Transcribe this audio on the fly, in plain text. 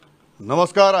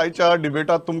नमस्कार. आयच्या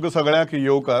डिबेटात तुमकां सगळ्यांक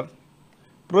येवकार.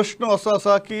 प्रश्न असो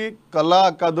आसा की कला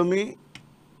अकादमी,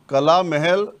 कला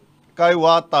महल काय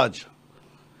वा ताज,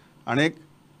 आणि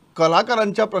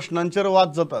कलाकारांच्या प्रश्नांचेर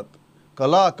वाद जातात.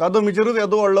 कला अकादमीचेरूच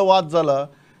येदो व्हडलो वाद जाला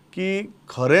की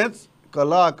खरेंच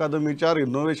कला अकादमीच्या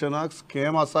रिनोवेशनाक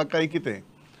स्कॅम आसा काय कितें.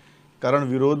 कारण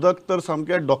विरोधक तर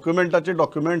सामके डॉक्युमेंटाचे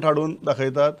डॉक्युमेंट हाडून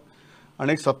दाखयतात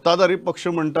आणि सत्ताधारी पक्ष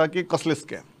म्हणटा की कसले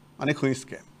स्कॅम आनी खंय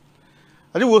स्कॅम.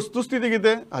 हाजी वस्तुस्थिती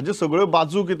कितें, हाज्यो सगळ्यो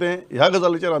बाजू कितें, ह्या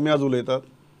गजालीचेर आमी आज उलयतात.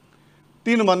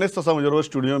 तीन मानेस्त आसा म्हजे बरोबर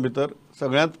स्टुडियो भितर.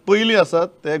 सगळ्यांत पयलीं आसात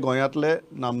ते गोंयांतले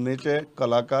नामनेचे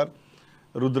कलाकार,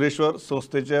 रुद्रेश्वर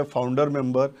संस्थेचे फावंडर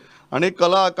मेंबर आणि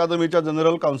कला अकादमीच्या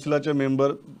जनरल कावन्सिलाचे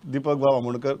मेंबर दीपक भाऊ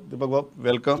आमोणकर. दीपक भाऊ,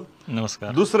 वेलकम.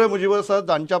 नमस्कार. दुसरे म्हजे बरोबर आसात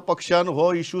जांच्या पक्षान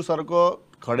हो इशू सारको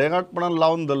खडेगांठपणान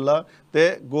लावन धरला ते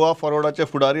गोवा फॉरवर्डाचे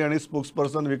फुडारी आणि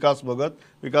स्पोक्सपर्सन विकास भगत.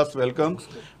 विकास, वेलकम.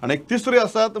 आणि एक तिसरे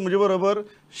आसात म्हजे बरोबर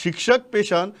शिक्षक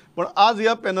पेशान, पण आज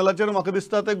ह्या पॅनलाचेर म्हाका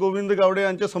दिसता ते गोविंद गावडे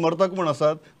यांचे समर्थक म्हण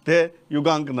आसात ते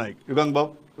युगांक नायक. युगांक भाऊ,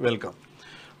 वेलकम.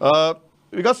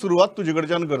 विकास, सुरवात तुजे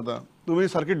कडच्यान करता. तुम्ही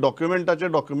सारकी डॉक्युमेंटाचे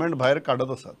डॉक्युमेंट भायर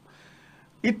काडत आसात.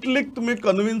 इतलीक तुम्ही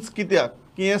कन्विन्स कित्याक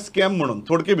की हे स्कॅम म्हणून,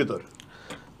 थोडके भितर?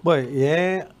 पळय,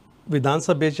 हे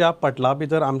विधानसभेच्या पटला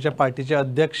भितर आमचे पार्टीचे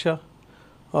अध्यक्ष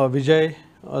विजय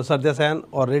सरदेसायान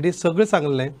ऑलरेडी सगळें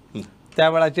सांगलें. त्या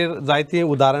वेळाचेर जायतीं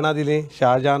उदाहरणां दिलीं,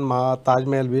 शाहजहान, महाल,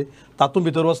 ताजमहल बी. तातूंत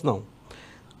भितर वचना.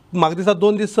 म्हाका दिसता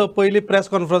 2 दीस पयलीं प्रेस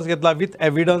कॉन्फरन्स घेतला विथ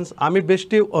एविडन्स. आमी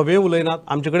बेश्टी हवे उलयनात.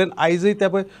 आमचे कडेन आयजूय ते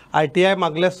पळय ITI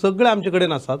मागले सगळे आमचे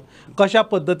कडेन आसात. कशा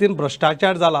पद्दतीन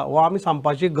भ्रश्टाचार जाला हो आमी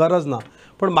सांगपाची गरज ना.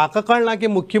 पण म्हाका कळना की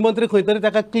मुख्यमंत्री खंय तरी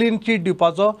ताका क्लीन चीट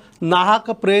दिवपाचो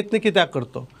नाहक प्रयत्न कित्याक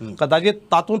करतो. कदाचित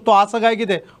तातूंत तो आसा काय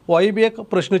कितें होय बी एक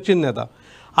प्रश्नचिन्ह येता.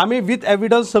 आमी विथ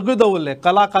एविडन्स सगळें दवरले.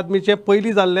 कला अकादमीचे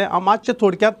पयलीं जाल्ले, हांव मातशें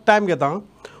थोडक्यात टायम घेता.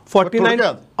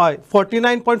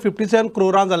 49.57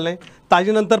 क्रोरां जाल्लें.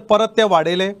 ताजे नंतर परत ते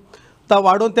वाडयलें.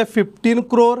 वाडोवन ते 15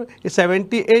 crore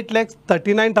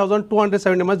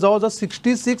 78,39,270 म्हणजे जवळ जवळ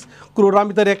 66 क्रोरां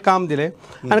भितर एक काम दिलें.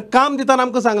 आनी काम दितना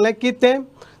आमकां सांगलें की तें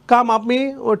काम आमी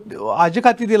हाजे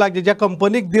खातीर दिलां, ज्या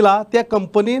कंपनीक दिला त्या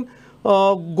कंपनीन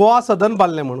गोवा सदन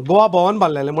बांदलें म्हण, गोवा भवन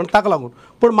बांदलेलें म्हण, ताका लागून.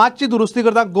 पण मातशी दुरुस्ती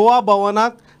करता, गोवा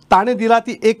भवनाक ताणें दिला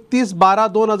ती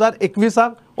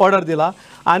 31/12/2021 ऑर्डर दिला.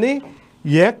 आनी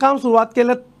हें काम सुरवात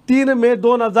केलें 3 मे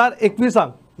 2021.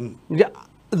 म्हणजे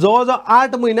जवळ जवळ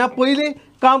 8 म्हयन्या पयलीं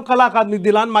काम कला अकादमीक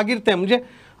दिलां. आनी मागीर तें म्हणजे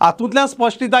हातूंतल्यान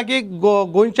स्पश्ट दिता की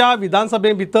गोंयच्या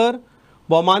विधानसभे भितर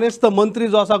भोवमानेस्त मंत्री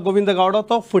जो आसा गोविंद गावडो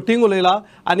तो फटींग उलयला.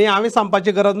 आनी हांवें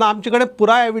सांगपाची गरज ना, आमचे कडेन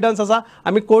पुराय एविडन्स आसा.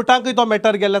 आमी कोर्टाकूय तो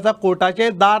मॅटर गेल्ले आसा.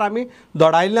 कोर्टाचें दार आमी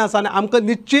धोडायल्लें आसा. आनी आमकां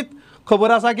निश्चित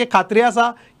खबर आसा की खात्री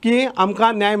आसा की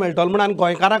आमकां न्याय मेळटलो म्हणून आनी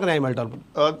गोंयकारांक न्याय मेळटलो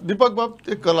म्हणून. दीपक बाब,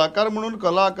 ते कलाकार म्हणून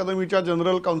कला अकादमीच्या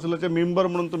जनरल कावन्सिलाचे मेंबर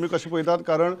म्हणून तुम्ही कशें पळयतात?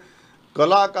 कारण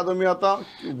कला अकादमी आतां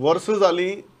वर्सां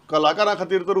जालीं, कलाकारां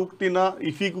खातीर तर उक्ती ना,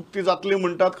 इफीक उक्ती जातली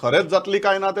म्हणटात, खरेंच जातली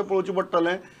काय ना तें पळोवचें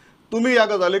पडटलें. तुमी ह्या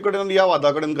गजाली कडेन, ह्या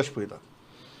वादा कडेन कशें पळयतात?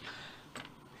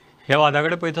 ह्या वादा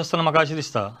कडेन पळयता आसतना म्हाका अशें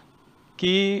दिसता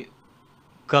की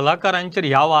कलाकारांचेर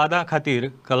ह्या वादा खातीर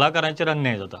कलाकारांचेर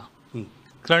अन्याय जाता.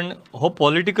 कारण हो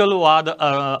पॉलिटिकल वाद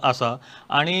आसा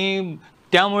आनी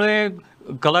त्यामुळे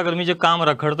कला अकादमीचें काम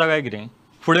रखडता काय कितें,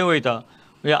 फुडें वयता.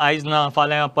 म्हणजे आयज ना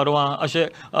फाल्यां परवां अशें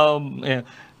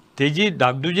तेजी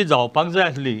धागडुजी जावपाक जाय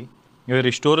आसली,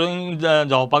 रिस्टोरिंग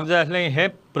जावपाक जाय आसलें. हे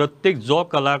प्रत्येक जो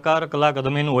कलाकार कला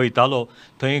अकादमीन वयतालो,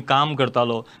 थंय काम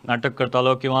करतालो, नाटक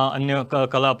करतालो किंवा अन्य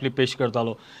कला आपली पेश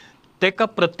करतालो, तेका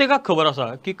प्रत्येकाक खबर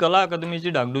आसा की कला अकादमीची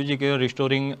डागडुजी किंवा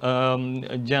रिस्टोरिंग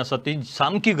जें आसा ती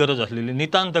सामकी गरज आसलेली,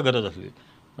 नितांत गरज आसलेली.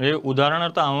 म्हणजे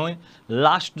उदाहरणार्थ हांवें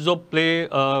लास्ट जो प्ले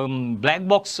ब्लॅक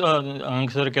बॉक्स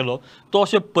हांगसर केलो तो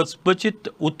अशें पचपचीत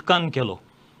उदकान केलो.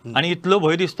 आनी इतलो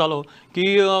भंय दिसतालो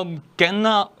की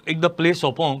केन्ना एकदां प्ले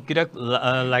सोंपों, कित्याक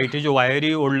लायटीच्यो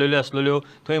वायरी ओडलेल्यो आसलेल्यो,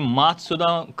 थंय मात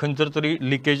सुद्दां खंयतर तरी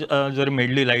लिकेज जर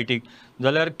मेळ्ळी लायटीक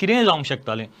जाल्यार कितेंय जावंक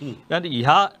शकतालें.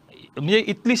 ह्या म्हणजे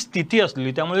इतली स्थिती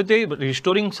आसलेली, त्यामुळे ते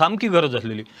रिस्टोरिंग सामकी गरज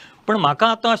आसलेली. पण म्हाका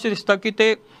आतां अशें दिसता की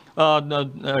ते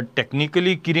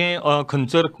टॅक्निकली कितें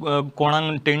खंयसर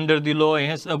कोणाक टेंडर दिलो,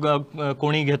 हें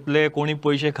कोणी घेतले, कोणी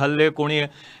पयशे खाल्ले, कोणी,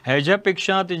 हेज्या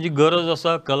पेक्षा तेजी गरज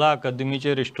आसा कला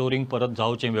अकादमीचें रिस्टोरिंग परत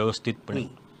जावचें वेवस्थीतपणे.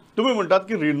 तुम्ही म्हणटात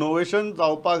की रिनोवेशन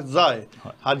जावपाक जाय,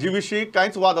 हाजे विशीं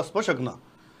कांयच वाद आसपाक शकना.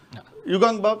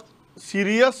 युगांक बाब,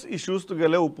 सिरियस इश्यूज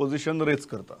तुगेले ओपोजिशन रेज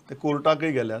करता, ते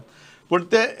कोर्टाकय गेल्यात, पण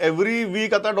ते एवरी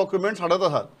वीक आतां डॉक्युमेंट्स हाडत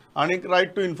आसात आनी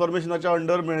रायट टू इन्फॉर्मेशनाच्या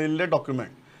अंडर मेळिल्ले document.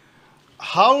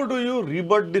 How do you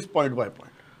rebut this point by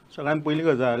point? सगळ्यात पयली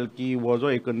गजाल की हो जो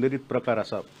एकंदरीत प्रकार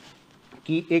आसा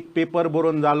की एक पेपर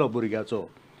बरोवन जालो भुरग्याचो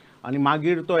आनी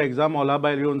मागीर तो एग्जाम हॉला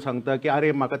भायर येवन सांगता की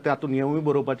आरे म्हाका तातूंत हेवूय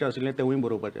बरोवपाचें आशिल्लें तेवूय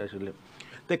बरोवपाचें आशिल्लें.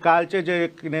 ते कालचे जे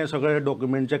कितें सगळे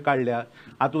डॉक्युमेंट जे काडल्या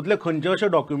हातूंतले खंयचे अशे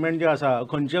डॉक्युमेंट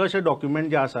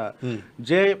जे आसा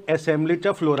जे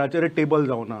एसेंब्लीच्या फ्लोराचेर टेबल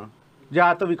जावना, जे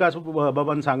आतां विकास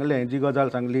बाबान सांगलें, जी गजाल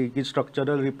सांगली की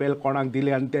स्ट्रक्चरल रिपेर कोणाक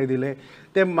दिले आनी ते दिले,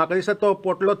 ते म्हाका दिसता तो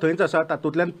पोटलो थंयच आसा.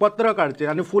 तातूंतल्यान पत्र काडचें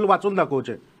आनी फूल वाचून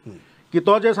दाखोवचें की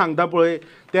तो जे सांगता पळय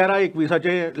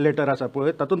 13/21 लेटर आसा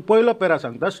पळय, तातूंत पयलो पेरा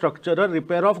सांगता structural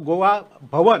repair of Goa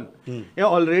Bhavan हें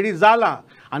ऑलरेडी जालां.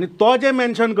 आनी तो जे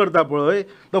मेन्शन करता पळय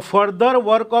the further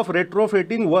work of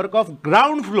retrofitting work of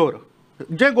ground floor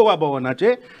जे गोवा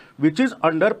भवनाचे वीच is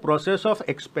under process of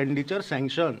expenditure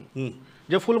sanction,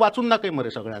 जे फूल वाचून दाखय मरे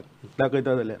सगळ्यांक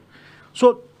दाखयता जाल्यार.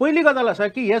 सो पयली गजाल आसा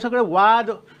की हे सगळे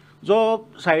वाद जो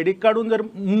सायडीक काडून जर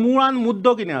मुळान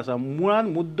मुद्दो कितें आसा,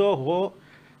 मुळान मुद्दो हो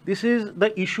this is the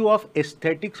issue of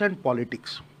aesthetics and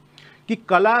politics. की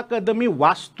कला अकादमी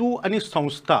वास्तू आनी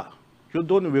संस्था ह्यो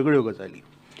दोन वेगळ्यो गजाली.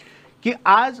 की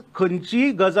आज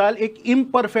खंयचीय गजाल एक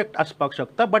इम्परफेक्ट आसपाक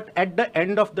शकता but at the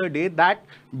end of the day that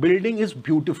building is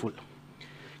beautiful.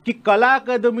 की कला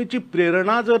अकादमीची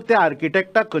प्रेरणा जर त्या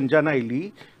आर्किटेक्टाक खंयच्यान आयली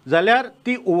जाल्यार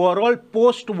ती ओवरऑल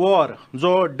पोस्ट वॉर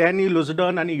जो डॅनी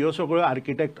लुझडन आनी ह्यो सगळ्यो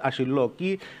आर्किटेक्ट आशिल्लो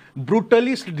की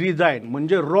ब्रुटलिस्ट डिझायन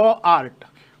म्हणजे रॉ आर्ट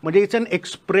म्हणजे it's an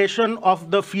expression of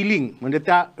the feeling म्हणजे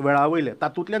त्या वेळा वयले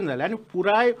तातूंतल्यान जालें. आनी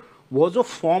पुराय हो जो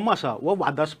फॉर्म आसा हो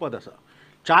वादास्पद आसा.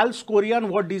 चार्ल्स कोरियान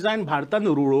हो डिझायन भारतान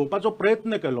रुळोवपाचो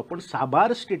प्रयत्न केलो पण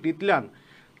साबार स्टेटींतल्यान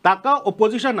ताका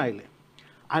ऑपोजिशन आयलें.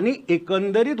 आनी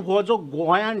एकंदरीत हो जो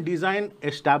गोंयान डिझायन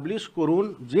एस्टॅब्लीश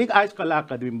करून जी आयज कला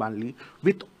अकादमी बांदली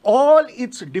with all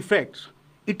its defects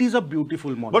it is a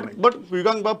beautiful monument. But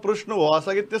Vikant बाब प्रश्न हो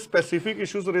आसा की ते स्पेसिफीक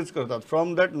इश्यूज रेज करतात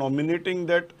from that nominating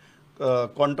that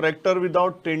contractor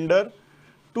without tender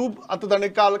to आतां ताणें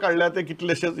काल काडल्या ते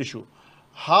कितलेशेच issue.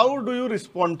 How do you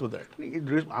respond to that?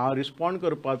 Respond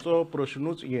करपाचो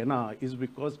प्रश्नूच येना इज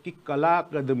बिकॉज की कला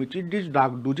अकादमीची जी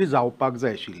डागडुजी जावपाक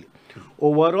जाय आशिल्ली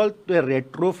ओवरऑल ते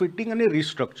रेट्रोफिटींग आनी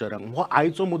रिस्ट्रक्चरिंग हो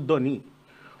आयचो मुद्दो न्ही.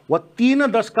 हो 3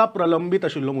 दशकां प्रलंबीत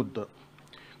आशिल्लो मुद्दो.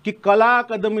 की कला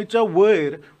अकादमीच्या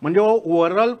वयर म्हणजे हो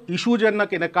ओवरऑल इशू जेन्ना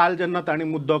कितें काल जेन्ना ताणें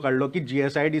मुद्दो काडलो की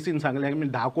GSIDCन सांगलें आमी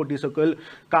 10 कोटी सकयल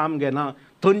काम घेना,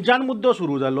 थंयच्यान मुद्दो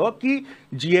सुरू जालो की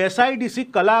GSIDC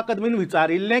कला अकादमीन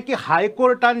विचारिल्लें की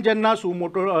हायकोर्टान जेन्ना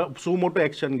सुमोटो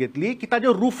एक्शन घेतली की ताजें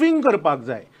रुफींग करपाक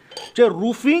जाय. जे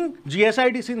रुफींग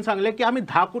GSIDCन सांगलें की आमी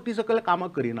 10 कोटी सकयल कामां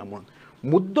करिना म्हणून.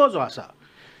 मुद्दो जो आसा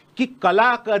की कला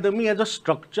अकादमी एज अ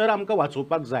स्ट्रक्चर आमकां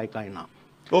वाचोवपाक जाय काय ना.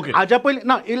 ओके, हाज्या पयलीं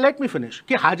ना लेट मी फिनिश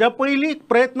की हाज्या पयलीं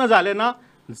प्रयत्न जाले ना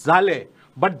जाले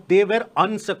but they were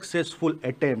unsuccessful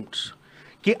attempts.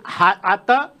 की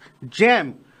आतां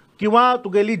जॅम किंवा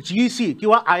तुगेली GC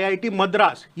किंवा IIT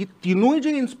मद्रास ही तिनूय जी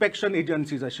इन्स्पेक्शन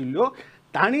एजन्सीज आशिल्ल्यो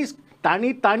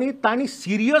तांणी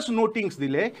सिरियस नोटिंग्स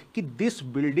दिले की दीस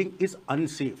बिल्डींग इज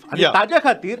अनसेफ. आनी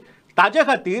ताजे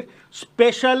खातीर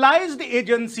स्पेशलायज्ड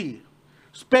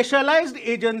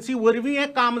एजन्सी वरवीं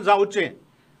हें काम जावचें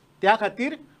त्या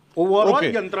खातीर ओवरऑल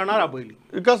यंत्रणा राबयली.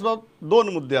 विकास बाब दोन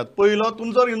मुद्दे आहेत. पहिलो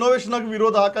तुमचो रिनोव्हेशनाक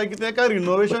विरोध आहा काय कितें काय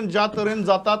रिनोव्हेशन ज्या तरेन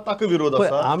जाता ताका विरोध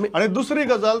आसा. आणि दुसरी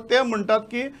गजाल ते म्हणटात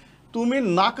की तुम्ही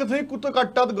नाक थंय कुतो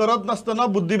काडटात गरज नासतना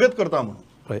बुद्धिभेद करता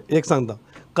म्हणून. एक सांगता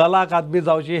कला अकादमी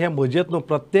जावची हे म्हजेच न्हू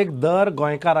प्रत्येक दर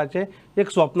गोंयकाराचे एक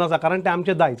स्वप्न आसा कारण ते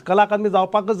आमचे दायज. कला अकादमी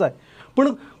जावपाकच जाय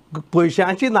पूण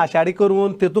पयशांची नाशाडी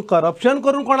करून तेतून करप्शन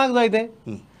करून कोणाक जाय ते.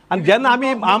 आनी जेन्ना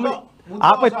आमी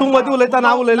पळय तूं मदीं उलयता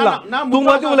हांव उलयला तूं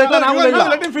मागे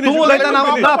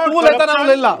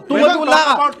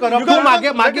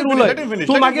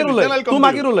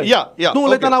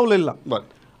उलयतना उलयला.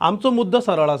 आमचो मुद्दो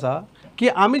सरळ आसा की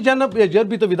आमी जेन्ना हेजेर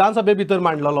भितर विधानसभे भितर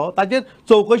मांडलेलो ताजेर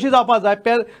चवकशी जावपाक जाय.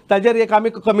 ताजेर एक आमी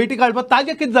कमिटी काडपाक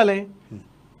ताजें कितें जालें.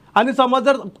 आनी समज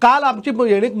जर काल आमची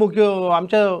हेणीक मुख्य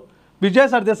आमच्या विजय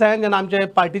सरदेसायान जेन्ना आमच्या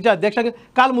पार्टीच्या अध्यक्षाक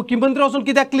काल मुख्यमंत्री वचून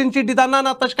कित्याक क्लीन चीट दिता ना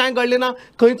ना तशें कांय घडलें ना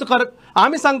खंयच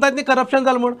आमी सांगतात न्ही करप्शन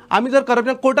जालें म्हूण. आमी जर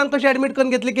करप्शन कोर्टान कशी एडमीट करून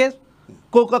घेतली केस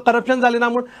करप्शन जालें ना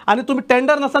म्हूण. आनी तुमी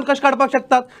टेंडर नासतना कशें काडपाक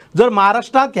शकतात. जर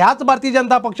महाराष्ट्राक ह्याच भारतीय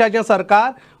जनता पक्षाचें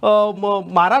सरकार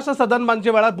महाराष्ट्र सदन बांदचे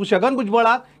वेळार भुशगन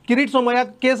भुजबळाक किरीट सोमयाक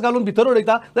केस घालून भितर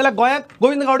उडयता जाल्यार गोंयाक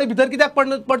गोविंद गावडे भितर कित्याक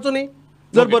पडचो न्ही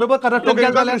जर बरोबर करप्शन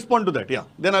जाल्यार. Respond to that. या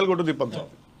then I will go to Deepak.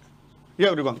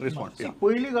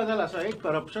 पहिली गजाल आसा एक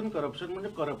करप्शन म्हणजे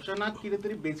करप्शनाक कितें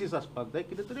तरी बेसीस आसपाक जाय,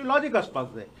 कितें तरी लॉजीक आसपाक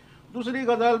जाय. दुसरी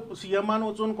गजाल सीएमान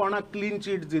वचून कोणाक क्लीन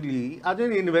चीट दिली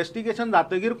आजून इन्व्हेस्टिगेशन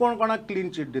जातकीर कोणाक क्लीन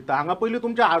चीट दिता हांगा पयलीं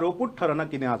तुमचे आरोपूच ठरना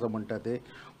कितें आसा म्हणटा ते.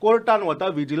 कोर्टान वता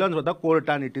विजिलन्स वता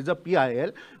कोर्टान इट इज अ PIL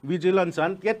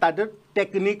विजिलन्सान ते ताजे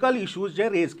टेक्निकल इश्यूज जे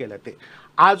रेज केले ते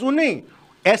आजुनूय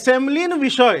एसेंब्लीन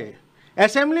विशय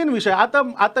एसेंब्लीन विशय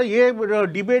आता हे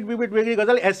डिबेट वेगळी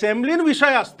गजाल. एसेंब्लीन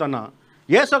विशय आसतना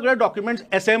हे सगळे डॉक्युमेंट्स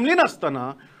एसेंब्लीन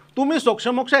आसतना तुम्ही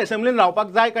सोक्षमोक्ष एसेंब्लीन रावपाक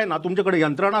जाय काय ना? तुमचे कडेन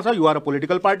यंत्रणा आसा, you are a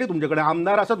political party, तुमचे कडेन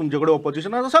आमदार आसा, तुमचे कडेन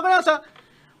ऑपोजिशन आसा, सगळें आसा.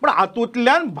 पण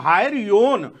हातूंतल्यान भायर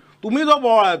येवन तुम्ही जो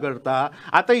बोवाळ करता,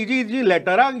 आता ही जी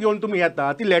लेटरां घेवन तुम्ही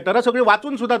येता, ती लेटरां सगळी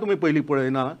वाचून सुद्धा तुम्ही पयलीं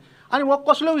पळयना. आणि हो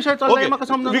कसलो विशय चल्ला म्हाका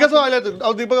समजना.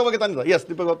 येस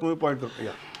दीपक तुम्ही पॉईंट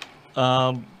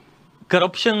करता.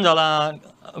 करप्शन जाला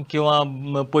किंवा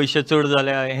पयशे चड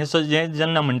जाल्या हें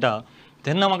जेन्ना म्हणटा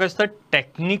तेन्ना म्हाका दिसता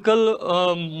टॅक्निकल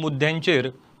मुद्द्यांचेर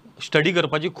स्टडी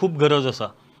करपाची खूब गरज आसा.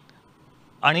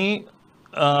 आनी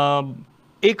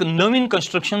एक नवीन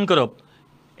कन्स्ट्रक्शन करप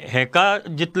हेका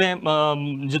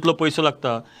जितलो पयसो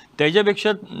लागता तेज्या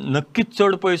पेक्षा नक्कीच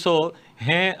चड पयसो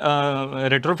हें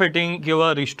रेट्रोफिटींग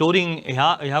किंवा रिस्टोरींग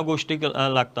ह्या गोष्टीक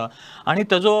लागता. आनी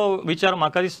तेजो विचार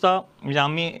म्हाका दिसता म्हणजे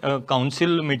आमी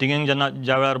कावन्सील मिटिंगेक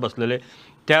ज्या वेळार बसलेले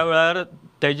त्या वेळार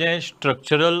तेजें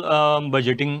स्ट्रक्चरल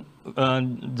बजेटींग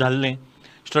जाल्लें.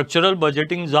 स्ट्रक्चरल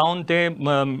बजेटींग जावन ते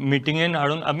मिटिंगेन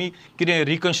हाडून आमी कितें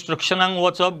रिकन्स्ट्रक्शनाक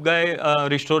वचप काय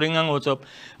रिस्टोरिंगाक वचप.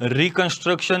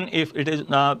 Reconstruction if it is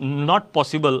not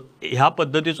possible ह्या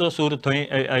पद्दतीचो सूर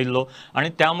थंय आयिल्लो आनी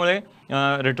त्यामुळे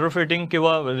रेट्रोफिटींग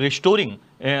किंवा रिस्टोरींग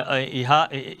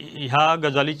ह्या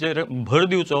गजालीचेर भर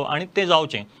दिवचो आनी तें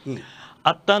जावचें.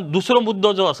 आतां दुसरो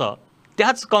मुद्दो जो आसा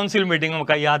त्याच कावन्सील मिटिंग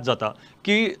म्हाका याद जाता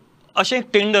की अशें एक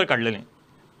टेंडर काडलेलें.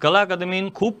 कला अकादमीन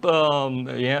खूब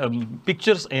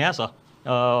पिक्चर्स हें आसा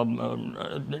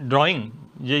ड्रॉइंग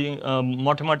जी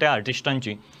मोठ्या मोठ्या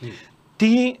आर्टिस्टांची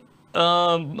ती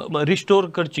रिस्टोर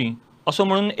करची असो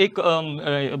म्हणून एक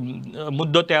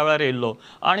मुद्दो त्या वेळार येयल्लो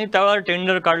आनी त्या वेळार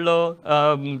टेंडर काडलो,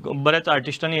 बऱ्याच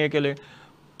आर्टिस्टांनी हें केलें.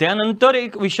 त्या नंतर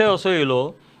एक विशय असो येयलो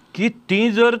की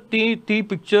ती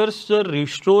पिक्चर्स जर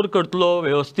रिस्टोर करतलो,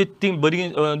 वेवस्थीत ती बरी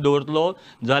दवरतलो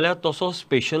जाल्यार तसो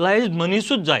स्पेशलायज्ड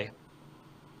मनीसूच जाय.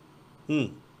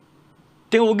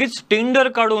 ते उगीच टेंडर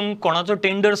काडून कोणाचो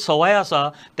टेंडर सवाय आसा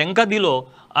तांकां दिलो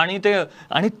आनी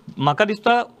म्हाका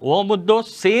दिसता हो मुद्दो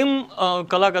सेम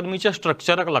कला अकादमीच्या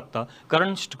स्ट्रक्चराक लागता.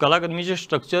 कारण कला अकादमीचें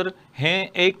स्ट्रक्चर हें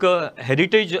एक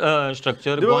हेरिटेज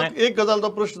स्ट्रक्चर. एक गजाल तो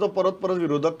प्रश्न परत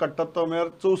विरोधक काडटात तो म्हळ्यार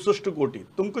 64 कोटी.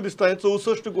 तुमकां दिसता हे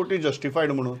 64 कोटी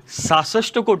जस्टिफायड म्हणून?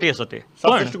 66 कोटी आसा ते.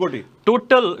 66 कोटी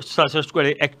टोटल 66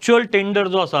 कोटी. एक्च्युअल टेंडर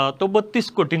जो आसा तो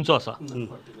 32 कोटींचो आसा.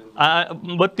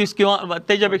 32 किंवा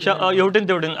तेज्या पेक्षा एवटेन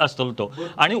तेवटेन आसतलो तो.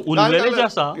 आनी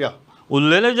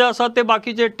उरलेले जे आसा ते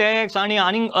बाकीचे टॅक्स आनी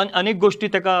अनेक गोष्टी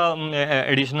ताका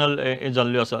एडिशनल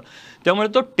जाल्ल्यो आसा. त्यामुळे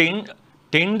तो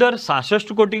टेंडर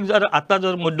 66 कोटीक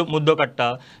जर मुद्दो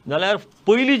काडटा जाल्यार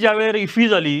पयलीं ज्या वेळार इफी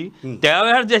जाली त्या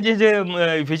वेळार जे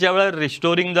इफीच्या वेळार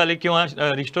रिस्टोरींग जालें किंवा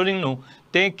रिस्टोरींग न्हू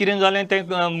तें कितें जालें तें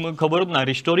खबरूच ना.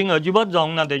 रिस्टोरींग अजिबात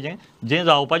जावंक ना. जें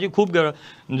जावपाची खूब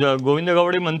गोविंद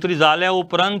गावडे मंत्री जाल्या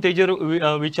उपरांत तेजेर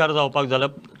विचार जावपाक जालो.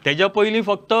 तेज्या पयलीं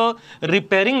फक्त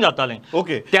रिपेरींग जातालें.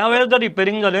 ओके. त्या वेळार जर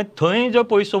रिपेरींग जालें थंय जो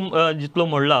पयसो जितलो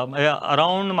मोडला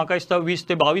अरावंड म्हाका दिसता 20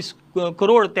 ते 22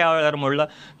 करोड त्या वेळार मोडला.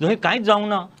 थंय कांयच जावंक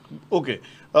ना. ओके.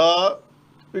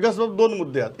 विकास बाब, दोन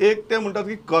मुद्दे आहेत. एक ते म्हणतात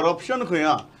की करप्शन खंय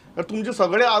आहा. तुमचे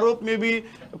सगळे आरोप मे बी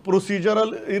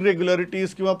प्रोसिजरल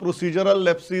इरेग्युलरिटीज किंवा प्रोसिजरल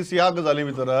लॅप्सीस ह्या गजाली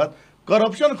भितर आहात.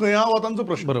 करप्शन खंय आहा हो तांचो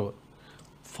प्रश्न. बरोबर.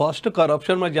 फर्स्ट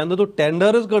करप्शन म्हणजे जेन्ना तूं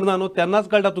टेंडरच करना न्हू तेन्नाच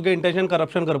कळटा तुगे इंटेंशन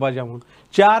करप्शन करपाचें म्हणून.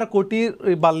 4 कोटी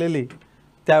बांदलेली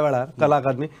त्या वेळार कला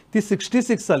अकादमी ती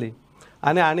 66 जाली.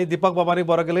 आनी दीपक बाबांनी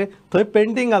बरो केलें थंय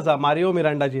पेंटींग आसा मारियो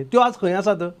मिरांडाची त्यो आज खंय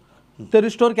आसात? ते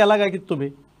रिस्टोर केला काय कितें तुमी?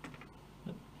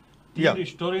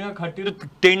 रिस्टोरिंगा खातीर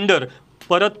टेंडर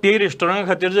परत ते रेस्टॉरंटा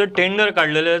खातीर जर टेंडर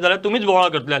काढलेले जाल्यार तुम्हीच बोळा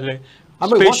करतले आसले.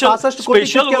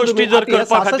 स्पेशल गोष्टी जर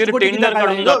करपा खातीर टेंडर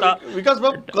काढून जाता. विकास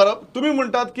बाब, तुम्ही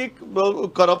म्हणतात की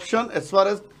करप्शन एज फार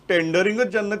एज टेंडरिंगच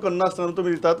जेन्ना करना आसतना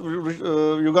तुम्ही दितात.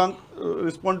 Yugank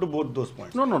respond to both those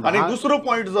points. आणि दुसरो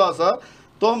पॉयंट जो आसा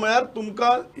तो म्हळ्यार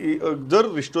तुमकां जर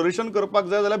रिस्टोरेशन करपाक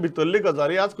जाय जाल्यार भितरली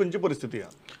गजाली आज खंयची परिस्थिती आहा?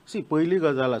 सी पयली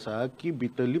गजाल आसा की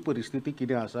भितरली परिस्थिती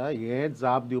कितें आसा हे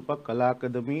जाप दिवपाक कला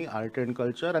अकादमी, आर्ट एंड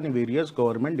कल्चर आनी वेरियस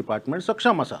गव्हर्मेंट डिपार्टमेंट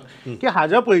सक्षम आसा. की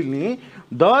हाज्या पयलीं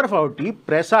दर फावटी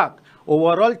प्रेसाक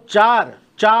ओवरऑल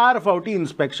चार फावटी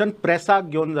इन्स्पेक्शन प्रेसाक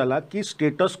घेवन जाला की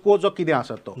स्टेटस को जो कितें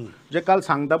आसा तो जे काल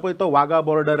सांगता पळय तो वागा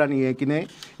बॉर्डर आनी हे कितें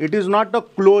it is not a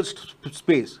closed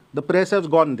space. The press has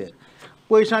gone देर.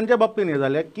 पयशांच्या बाबतींत हे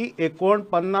जालें की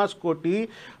 49 कोटी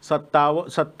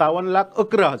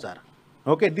 57,11,00,000.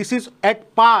 Okay. This is at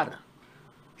par.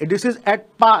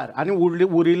 आनी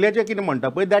उरिल्ले जे कितें म्हणटा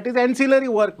पळय दॅट इज एन्सिलरी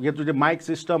वर्क. हे तुजें मायक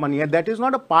सिस्टम आनी हे that is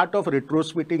not a part of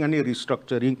रेट्रोस्पिटींग आनी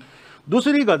रिस्ट्रक्चरींग.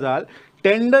 दुसरी गजाल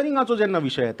टेंडरिंगाचो जेन्ना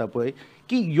विशय येता पळय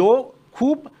की ह्यो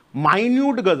खूब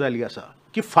मायन्यूट गजाली आसा.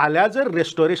 की फाल्यां जर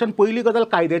रेस्टोरेशन, पयली गजाल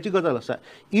कायद्याची गजाल आसा,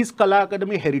 इज कला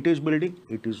अकादमी heritage building?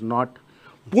 It is not.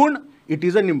 पूण it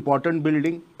is an important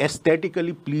building,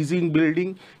 aesthetically प्लिजींग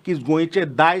building, की गोंयचे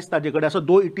दायज ताजे कडेन आसा,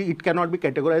 दो it cannot be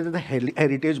कॅटेगोरायज as a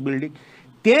heritage building.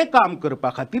 तें काम करपा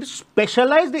खातीर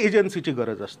स्पेशलायज्ड एजन्सीची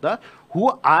गरज आसता, who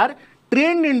are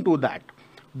trained in to that.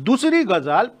 दुसरी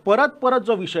गजाल, परत परत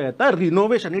जो विशय येता,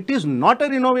 renovation. It is not a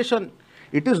renovation,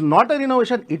 it is not a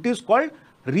renovation, it is called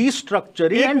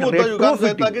restructuring and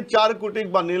retrofitting. की 4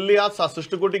 कोटीक बांदिल्ली आज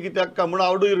 66 कोटी कित्याक काय म्हणून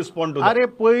how do you respond to? अरे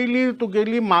पयली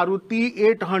तुगेली मारुती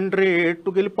 800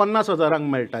 तुगेली 50,000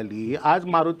 मेळटाली, आज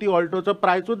मारुती ऑल्टोचो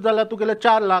प्रायसूच जाला तुगेले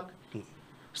 4 लाख.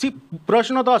 सी,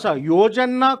 प्रश्न तो आसा, ह्यो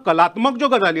जेन्ना कलात्मक ज्यो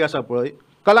गजाली आसा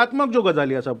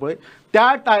पळय,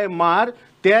 त्या टायमार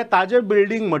ते ताजे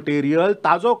बिल्डींग मटेरियल,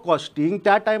 ताजो कॉस्टिंग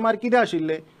त्या टायमार कितें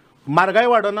आशिल्लें? म्हारगाय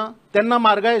वाडना, तेन्ना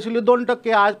म्हारगाय आशिल्ली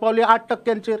 2%, आज पावली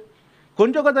 8%.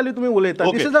 खंयच्यो गजाली तुमी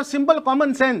उलयता? This is a simple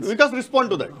common sense. Vikas respond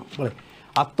to that.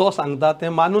 आता तो सांगता ते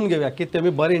मानून घेवया की तेमी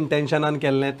बरें इंटेन्शनान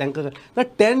केल्लें, तांकां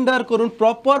टेंडर करून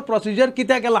प्रॉपर प्रोसिजर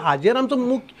कित्याक केला हाजेर आमचो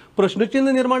मुख्य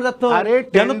प्रश्नचिन्ह निर्माण जाता. अरे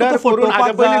टेंडर करून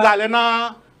हाजे पयलीं जालें ना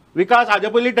विकास, हाजे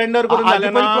पयलीं टेंडर करून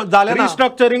जालें ना,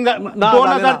 रिस्ट्रक्चरिंग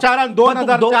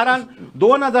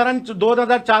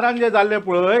 2004 जे जाल्लें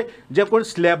पळय, जे कोण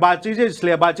स्लॅबाची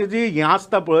जी हें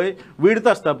आसता पळय, विड्थ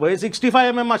आसता पळय,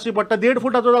 65 mm आसची पडटा, 1.5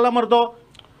 फुटाचो जाला मरे तो.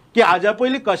 की हाज्या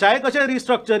पयलीं कशें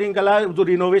रिस्ट्रक्चरिंग केला, जो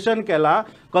रिनोवेशन केला,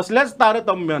 कसलेच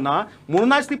तारतम्य ना,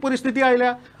 म्हणून ती परिस्थिती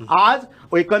आयल्या. आज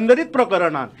एकंदरीत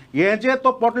प्रकरणात हे जे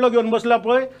तो पोटलो घेवन बसला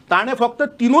पळय, ताणें फक्त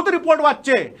 3च रिपोर्ट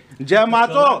वाचचे,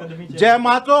 जेमाचो,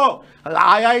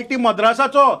 IIT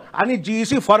मद्रासाचो आनी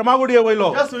GEC फर्मागुडये वयलो.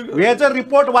 हे जर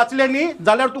रिपोर्ट वाचले न्ही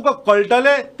जाल्यार तुका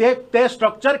कळटलें ते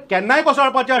स्ट्रक्चर केन्नाय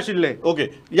कोसळपाचें आशिल्लें. ओके,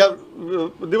 या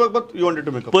दिवक यू वॉन्टेड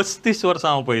टू मेक 35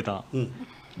 वर्सां हांव पळयतां,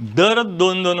 दर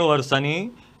 2-2 वर्सांनी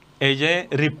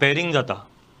हेजें रिपेरिंग जाता,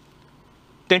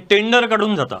 तें टेंडर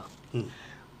काडून जाता,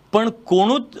 पण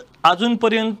कोणूच आजून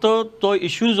पर्यंत तो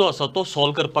इश्यू जो आसा तो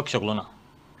सॉल्व करपाक शकलो ना.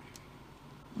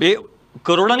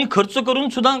 करोडांनी खर्च करून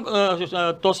सुद्दां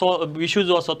तो इश्यू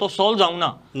जो आसा तो सॉल्व जावंक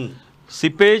ना.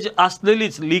 सिपेज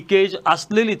आसलेलीच, लिकेज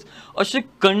आसलेलीच, अशें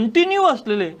कंटिन्यू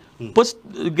आसलेले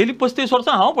गेली 35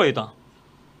 वर्सां हांव पळयतां.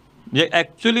 जे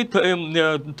एक्चुअली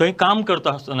थंय काम करता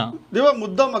आसतना देवा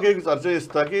मुद्दा म्हाका एक विचारचें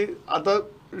दिसता की आतां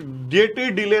डेटी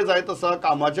डिले जायत आसा,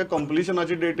 कामाच्या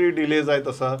कंप्लिशनाची डेटी डिले जायत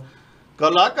आसा,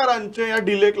 कलाकारांचे ह्या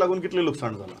डिलेक लागून कितलें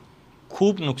लुकसाण जालां?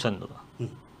 खूब नुकसान जाता.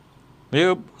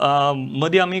 म्हणजे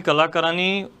मदीं आमी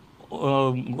कलाकारांनी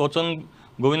वचून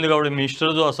गोविंद गावडे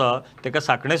मिनिस्टर जो आसा ताका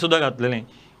साकणें सुद्दां घातलेलें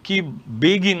की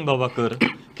बेगीन बाबा कर,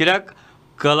 कित्याक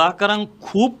कलाकारांक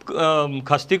खूब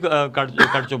खास्ती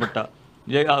काडच्यो पडटा.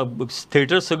 जे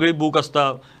थिएटर सगळी बूक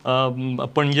आसता,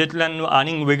 पणजेंतल्यान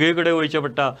आनीक वेगळे कडेन वयचें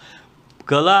पडटा.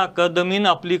 कला अकादमीन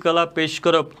आपली कला पेश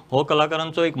करप हो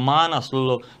कलाकारांचो एक मान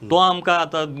आसलेलो, तो आमकां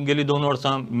आतां गेली 2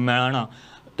 वर्सां मेळना.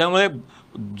 त्यामुळे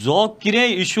जो कितें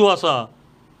इश्यू आसा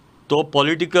तो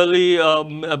पॉलिटिकली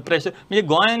प्रेशर, म्हणजे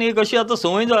गोंयांत एक अशी आतां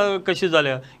संवय कशी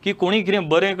जाल्या की कोणी कितें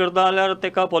बरें करता जाल्यार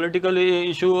ताका पॉलिटिकल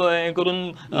इश्यू हें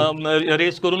करून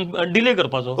रेस करून डिले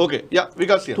करपाचो. ओके, या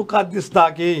विकास, तुका दिसता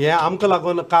की हे आमकां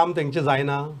लागून काम तेंचें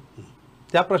जायना?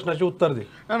 त्या प्रश्नाचे उत्तर दे.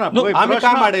 आम्ही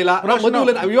काम हाडयला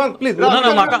प्लीज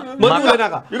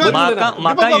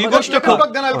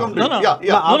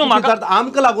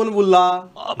आमकां लागून उरला,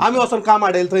 आमी वचून काम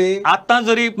हाडयला थंय. आतां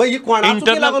जरी इंटरनल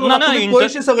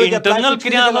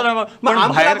कितें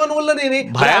लागून उरलं न्ही,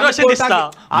 भायर अशें दिसता,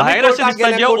 भायर अशें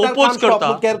दिसता जे ओपोज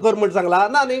करता, केअर कर म्हणून सांगला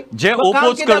ना न्ही, जे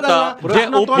ओपोज करता, जे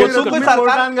ओपोज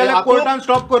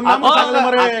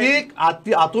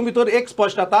हातूंत भितर एक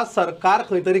स्पश्ट आता, सरकार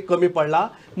खंय तरी कमी पडला,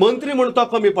 मंत्री म्हणून तो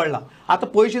कमी पडला. आता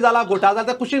पैसे जाला घोटाळा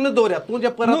जाला कुशीनच दवरया. तू जे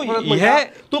परत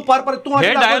तू परत तू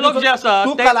डायलॉग जे आसा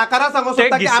तू कलाकारां सांगू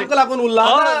शकता की आमकां लागून उरला,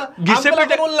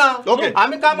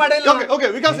 आमी काम हाडयला. ओके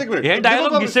विकास, एक मिनिट. हे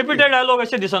डायलॉग घिसेपिटे डायलॉग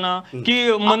अशें दिसना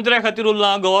की मंत्र्या खातीर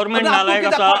उरला, गव्हर्नमेंट नालायक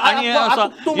आसा आनी हे आसा.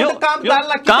 काम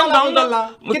जावंक जाल्ला,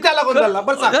 कित्याक लागून जाल्ला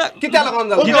बरं सांग, कित्याक लागून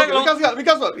जाल्ला?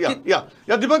 विकास,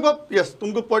 या दीपक बाब, यस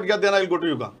तुमकां पॉइंट घ्या, then I will go to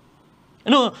you.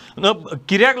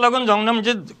 कित्याक लागून जावंक ना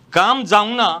म्हणजे काम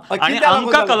जावंक ना आनी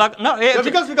आमकां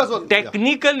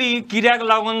टॅक्निकली कित्याक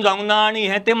लागून जावंक ना आनी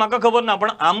हें तें म्हाका खबर ना, पण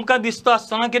आमकां दिसता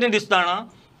आसतना कितें दिसता जाणा,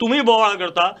 तुमी बोवाळ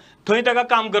करता थंय ताका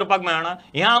काम करपाक मेळना,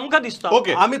 हें आमकां दिसता.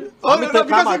 ओके,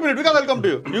 विकास एक minute, Vikas I come to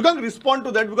you. You can respond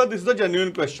to that because this is a genuine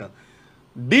question.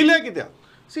 Delay कित्याक?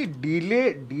 सी, डिले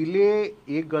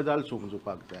एक गजाल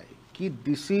समजुपाक जाय की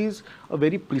this is a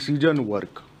very precision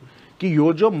work, की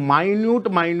ह्यो ज्यो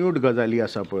मायन्यूट गजाली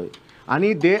आसा पळय,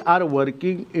 आनी they are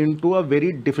working into a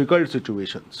very difficult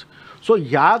situations. So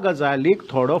ह्या गजालीक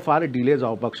थोडो फार डिले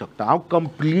जावपाक शकता. हांव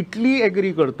कंप्लिटली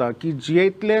एग्री करता की जे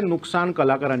इतलें नुकसान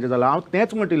कलाकारांचें जालां, हांव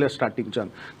तेंच म्हणटिलें स्टार्टिंगच्यान.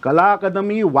 कला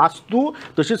अकादमी वास्तू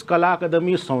तशीच कला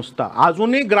अकादमी संस्था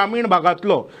आजुनूय ग्रामीण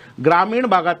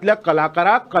भागांतल्या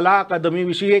कलाकाराक कला अकादमी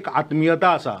विशीं एक आत्मीयता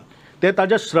आसा, तें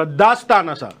ताजें श्रद्धास्थान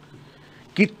आसा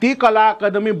की ती कला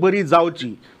अकादमी बरी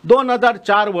जावची.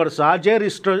 2004 वर्सा जे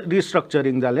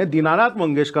रिस्ट्रक्चरींग जालें, दिनानाथ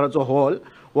मंगेशकराचो हॉल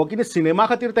हो कितें सिनेमा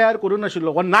खातीर तयार करूं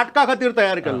नाशिल्लो, हो नाटका खातीर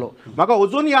तयार केल्लो. म्हाका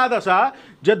अजून याद आसा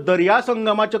जे दर्या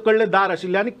संगमाचे कडले दार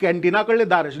आशिल्ले आनी कॅन्टिना कडले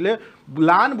दार आशिल्ले,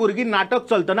 ल्हान भुरगीं नाटक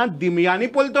चलतना दिमयांनी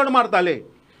पलतड मारताले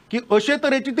की अशे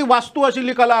तरेची ती वास्तू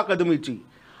आशिल्ली कला अकादमीची.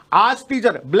 आज ती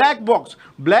जर ब्लॅक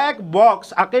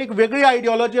बॉक्स हाका एक वेगळी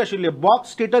आयडियोलॉजी आशिल्ली.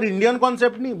 बॉक्स थिएटर इंडियन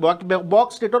कॉन्सेप्ट न्ही,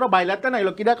 बॉक्स थिएटर भायल्यांतल्यान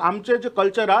आयलो, कित्याक आमचें जें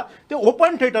कल्चर आहा तें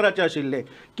ओपन थिएटराचें आशिल्लें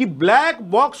की ब्लॅक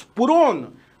बॉक्स पुरोवन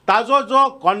ताजो जो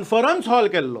कॉन्फरन्स हॉल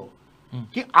केल्लो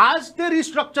की आज ते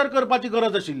रिस्ट्रक्चर करपाची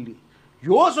गरज आशिल्ली.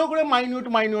 ह्यो सगळ्यो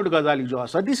मायन्यूट गजाली ज्यो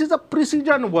आसा, this is a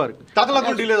precision work. ताका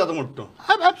लागून डिले जाता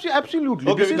म्हणटा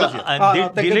एब्सोल्युटली.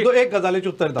 एक गजालीचें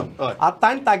उत्तर दिता. आतां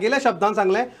ताणें तागेल्या शब्दान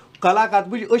सांगलें कला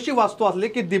अकादमी अशी वास्तू आसली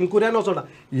की दिमकुऱ्यान वचोना.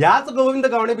 ह्याच गोविंद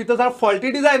गावडे भितर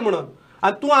फॉल्टी डिझायन म्हणून,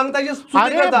 आनी तूं हांगा ताजी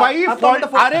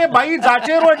अरे बाई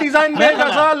जाचेर हो डिझायन बेज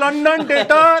आसा लंडन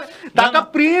थिएटर, ताका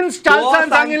प्रिन्स चार्ल्सान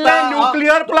सांगिल्लें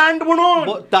न्यूक्लियर प्लांट म्हणून.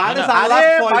 ताणें सांगला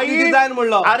फॉल्टी डिझायन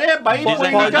म्हणलो. अरे बाई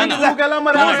पयलींच्यान सुरू केला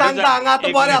मरे. तूं सांगता हांगा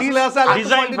आतां बरें आसलें आसा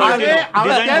डिझायन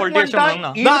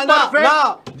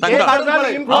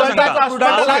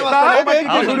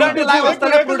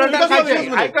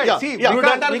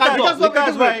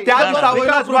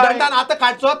प्रुडंटान आतां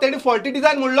काडचो, तेणी फॉल्टी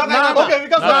डिझायन म्हणलो काय?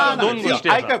 दोन गोष्टी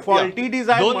ऐका, फॉल्टी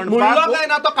डिझाइन म्हणलो काय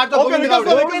ना तो काढतो गोविंद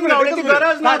गावडेची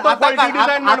गरज ना तो फॉल्टी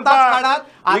डिझाइन म्हणपाक.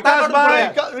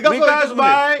 विकास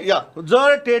बाय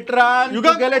जर थिएटरान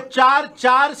तुगेले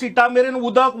चार सिटां मेरेन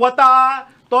उदक वता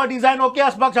तो डिझाइन ओके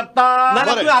आसपाक शकता.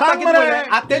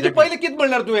 तेजी पयलीं कितें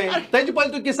म्हणल्यार तुवें, तेजी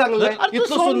पयलीं तुवें कितें सांगलें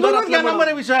इतलो सुंदर आसलें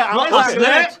मरे विशय.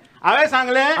 हांवें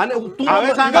सांगलें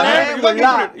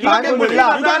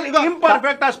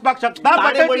इम्परफेक्ट आसपाक शकता,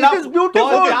 बट इट इज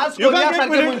ब्युटिफुल.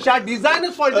 मनशा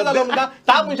डिझायनच फॉल्टी जालो म्हणटा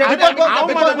ता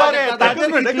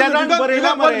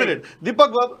दीपक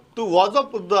बाब, तू वॉजअप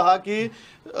मुद्दो आहा की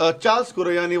चार्ल्स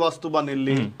कुरयांनी वास्तू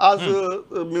बांदिल्ली, आज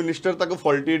मिनिस्टर ताका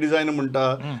फॉल्टी डिझायन म्हणटा.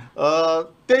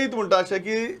 तेच म्हणटा अशें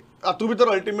की हातूंत भितर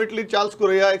अल्टिमेटली चार्ल्स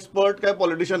कुरया एक्सपर्ट काय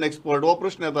पॉलिटिशियन एक्सपर्ट हो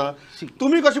प्रश्न येता.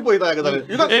 तुम्ही कशी पळयता ह्या गजाली?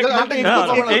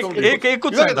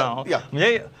 एकूच सांगता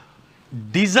म्हणजे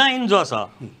डिझायन जो आसा,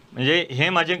 म्हणजे हे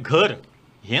माझे घर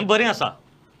हें बरें आसा,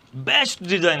 बेस्ट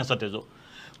डिझायन आसा तेजो,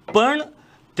 पण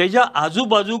तेज्या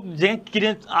आजूबाजूक जें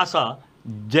कितें आसा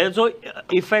जेजो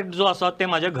इफेक्ट जो आसा ते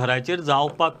म्हाज्या घराचेर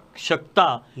जावपाक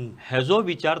शकता हेजो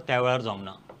विचार त्या वेळार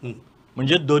जावना.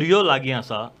 म्हणजे दर्यो लागीं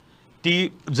आसा, ती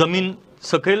जमीन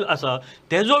सकयल आसा,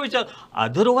 तेजो विचार.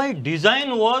 Otherwise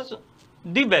design was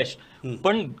the best.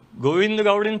 पण गोविंद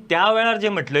गावडेन त्या वेळार जे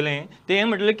म्हटलेलें ते हें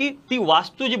म्हटलें की ती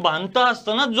वास्तू जी बांदता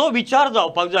आसतना जो विचार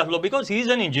जावपाक जाय आसलो, because he is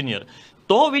an engineer,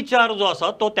 तो विचार जो आसा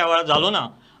तो त्या वेळार जालो ना,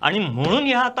 आनी म्हणून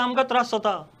हे आतां आमकां त्रास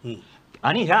जाता.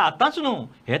 आनी हे आतांच न्हू,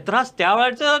 हे त्रास त्या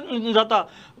वेळारचे जाता.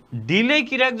 डिले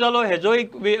कित्याक जालो हेजो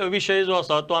एक विशय जो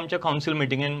आसा तो आमच्या कावन्सिल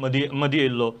मिटिंगेन मदीं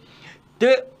येयल्लो.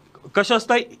 ते कशें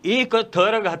आसता, एक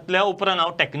थर घातल्या उपरांत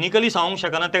हांव टॅक्निकली सांगूंक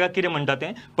शकना तेका कितें म्हणटा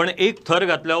तें, पण एक थर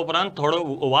घातल्या उपरांत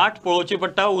थोडो वाट पळोवची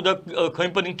पडटा, उदक खंय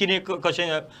पर्यंत कितें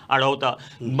कशें आडवता,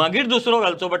 मागीर दुसरो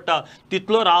घालचो पडटा,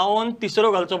 तितलो रावन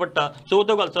तिसरो घालचो पडटा,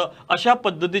 चवथो घालचो. अशा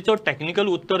पद्दतीचो टॅक्निकल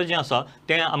उत्तर जें आसा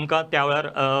तें आमकां त्या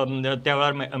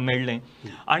वेळार मेळ्ळें.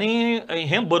 आनी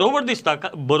हें बरोबर दिसता,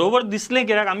 बरोबर दिसलें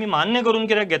कित्याक आमी मान्य करून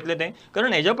कित्याक घेतलें तें,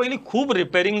 कारण हेज्या पयलीं खूब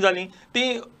रिपेरिंग जाली,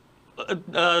 ती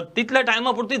तितल्या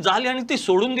टायमा पुरती जाली आनी ती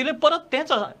सोडून दिली. परत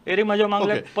तेच एरे माझ्या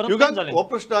मागले परत जालें. हो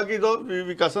प्रश्न की जो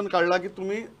विकासान काढला की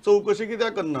तुम्ही चौकशी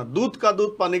कित्याक करना, दूध का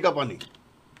दूध पाणी का पाणी?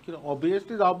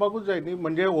 ऑब्वियसली जावपाकूच जाय न्ही.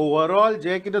 म्हणजे ओवरऑल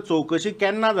जे कितें चौकशी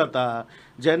केन्ना जाता,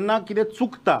 जेन्ना कितें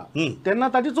चुकता तेन्ना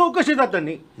ताची चौकशी जाता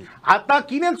न्ही. आतां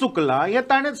कितें चुकलां हें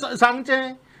ताणें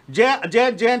सांगचें. जे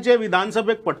जे जे जे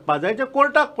विधानसभेक पडपाक जाय, जे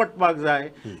कोर्टाक पडपाक जाय,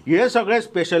 हे सगळे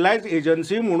स्पेशलायज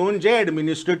एजन्सी म्हणून जे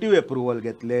एडमिनिस्ट्रेटिव्ह एप्रुवल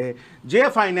घेतले, जे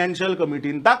फायनान्शियल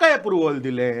कमिटीन ताका एप्रुवल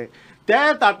दिले, ते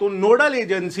तातूंत नोडल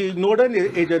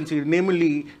एजन्सी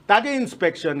नेमली, ताजें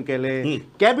इन्स्पेक्शन केलें,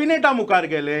 कॅबिनेटा मुखार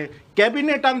गेले,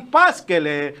 कॅबिनेटान पास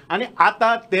केले, आनी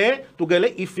आतां ते तुगेले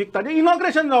इफेक्ट ताजें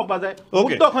इनॉग्रेशन जावपाक जाय.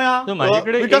 मुद्दो खंय?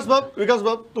 विकास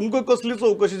बाब, तुमकां कसली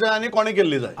चौकशी जाय आनी कोणे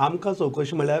केल्ली जाय? आमकां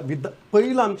चौकशी म्हळ्यार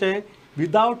पयलीं आमचें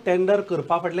विदाउट टेंडर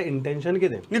करपा फाटलें इंटेंशन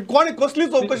कितें? न्ही, कोणी कसली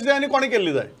चौकशी जाय आनी कोणी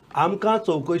केल्ली जाय? आमकां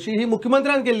चौकशी ही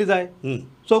मुख्यमंत्र्यान केल्ली जाय.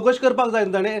 चौकशी करपाक जाय.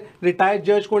 ताणें रिटायर्ड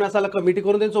जज कोण आसा जाल्यार कमिटी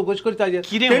करून ताणें चौकशी करची जाय.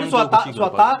 कितें ताणें म्हणून चौकशी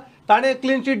स्वता ताणें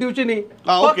क्लीन चीट दिवची न्ही.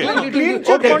 ओके.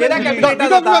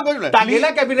 तागेल्या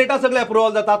कॅबिनेटात सगळें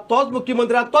अप्रुवल जाता, तोच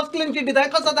मुख्यमंत्र्याक तोच क्लीन चीट दिता.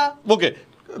 कसो जाता? ओके,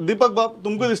 दीपक बाब,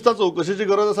 तुमकां दिसता चौकशीची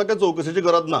गरज आसा काय चौकशीची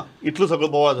गरज ना? इतलो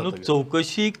सगळं बोवाळ न्हू, जाता.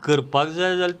 चौकशी करपाक जाय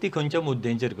जाल्यार ती खंयच्या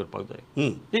मुद्द्यांचेर करपाक जाय.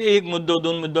 ते एक मुद्दो,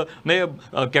 दोन मुद्दो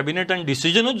मागीर कॅबिनेटान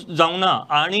डिसिजनूच जावंक ना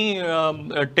आनी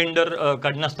टेंडर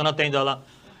काडनासतना तें जालां.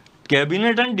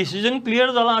 कॅबिनेटान डिसिजन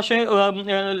क्लियर जालां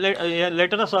अशें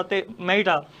लेटर आसा तें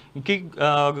मेळटा की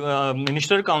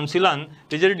मिनिस्टर कावन्सिलान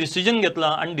तेजेर डिसिजन घेतलां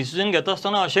आनी डिसिजन घेता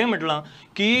आसतना अशेंय म्हटलां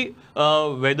की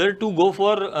whether to go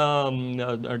for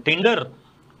tender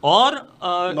or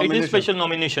it is special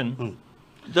nomination.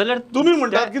 जाल्यार तुम्ही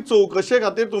म्हणटात की चौकशे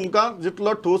खातीर तुमकां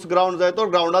जितलो ठोस ग्राउंड जाय तो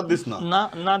ग्राउंडात दिसना.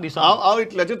 ना दिसा. हांव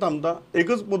इतल्याचेर थांबता.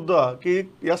 एकच मुद्दो आहा की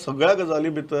ह्या सगळ्या गजाली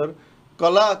भितर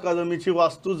कला अकादमीची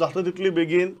वास्तू जाता तितली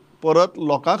बेगीन परत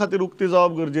लोकां खातीर उक्ती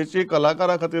जावप गरजेची,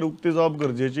 कलाकारां खातीर उक्ती जावप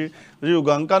गरजेची. म्हणजे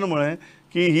युगांकान म्हळें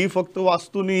की ही फक्त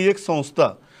वास्तू न्ही, एक संस्था.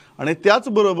 आनी त्याच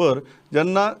बरोबर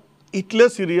जेन्ना इतले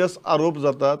सिरियस आरोप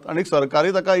जातात आनी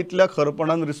सरकारी ताका इतल्या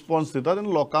खरपणान रिस्पॉन्स दितात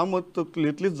आनी लोकां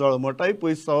मदली जळमटाय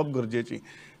पयस जावप गरजेची.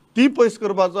 ती पयस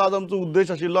करपाचो आज आमचो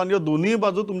उद्देश आशिल्लो आनी ह्यो दोनूय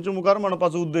बाजू तुमच्या मुखार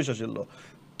मांडपाचो उद्देश आशिल्लो.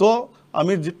 तो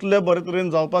आमी जितले बरे तरेन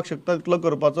जावपाक शकता तितलो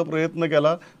करपाचो प्रयत्न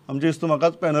केला. आमचे दिसता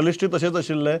म्हाकाच पॅनलिस्टूय तशेंच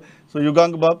आशिल्ले. सो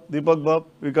युगांक बाब, दीपक बाब,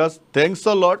 Vikas, thanks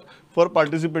a lot for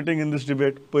participating in this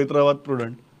debate. पळयत रावात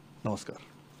प्रुडंट. नमस्कार.